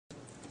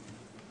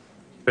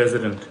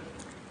President,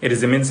 it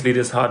is immensely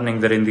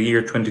disheartening that in the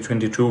year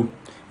 2022,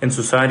 in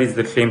societies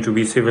that claim to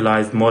be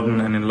civilized,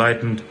 modern and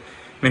enlightened,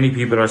 many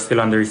people are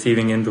still on the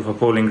receiving end of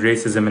appalling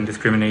racism and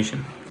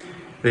discrimination.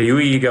 The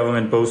UAE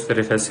government boasts that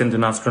it has sent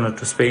an astronaut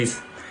to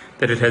space,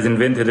 that it has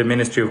invented a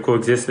ministry of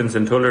coexistence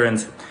and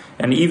tolerance,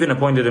 and even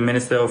appointed a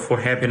minister for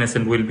happiness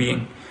and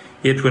well-being.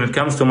 Yet when it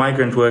comes to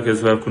migrant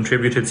workers who have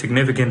contributed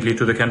significantly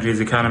to the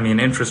country's economy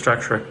and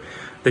infrastructure,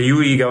 the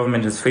UAE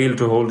government has failed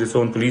to hold its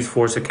own police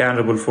force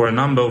accountable for a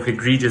number of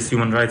egregious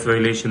human rights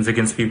violations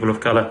against people of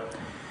color.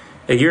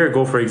 A year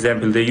ago, for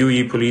example, the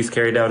UAE police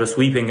carried out a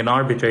sweeping and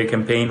arbitrary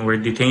campaign where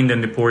it detained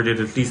and deported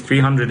at least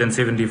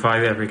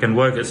 375 African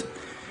workers.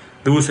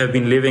 Those have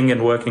been living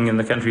and working in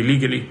the country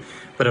legally,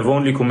 but have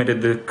only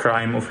committed the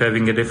crime of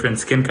having a different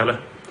skin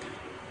color.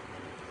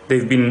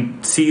 They've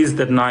been seized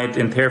at night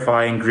in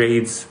terrifying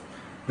raids,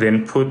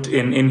 then put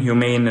in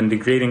inhumane and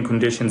degrading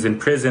conditions in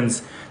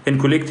prisons, then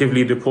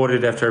collectively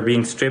deported after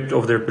being stripped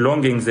of their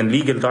belongings and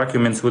legal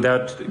documents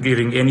without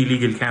getting any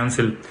legal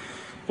counsel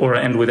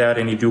and without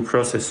any due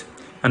process.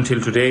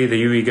 Until today,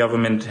 the UAE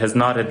government has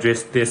not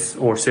addressed this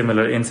or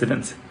similar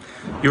incidents.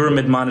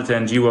 Euromed Monitor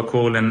and GWA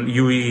call on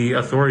UAE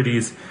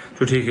authorities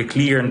to take a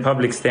clear and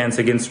public stance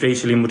against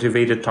racially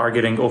motivated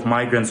targeting of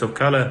migrants of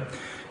color,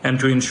 and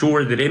to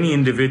ensure that any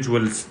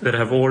individuals that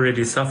have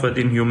already suffered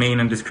inhumane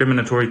and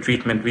discriminatory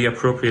treatment be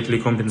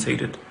appropriately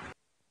compensated.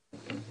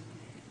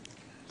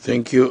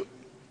 Thank you.